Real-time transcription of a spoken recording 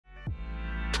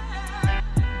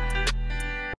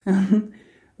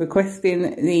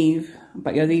Requesting leave,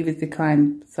 but your leave is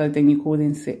declined, so then you call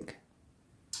in sick.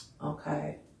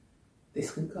 Okay,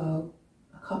 this can go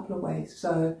a couple of ways.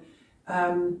 So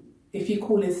if you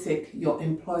call in sick, your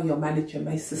employer, your manager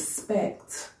may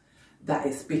suspect that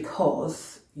it's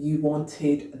because you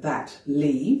wanted that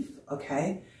leave,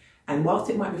 okay? And whilst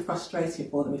it might be frustrating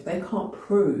for them, if they can't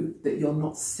prove that you're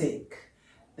not sick,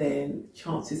 then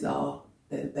chances are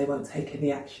that they won't take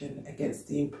any action against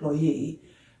the employee,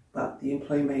 but the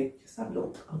employee may just have a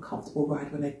little uncomfortable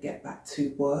ride when they get back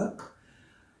to work.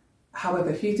 However,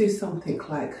 if you do something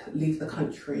like leave the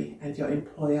country and your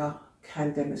employer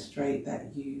can demonstrate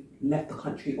that you left the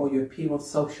country, or you appear on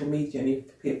social media and you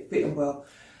appear fit and well,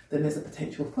 then there's a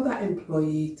potential for that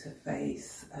employee to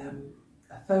face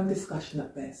a firm discussion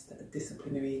at best, a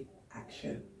disciplinary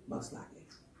action most likely.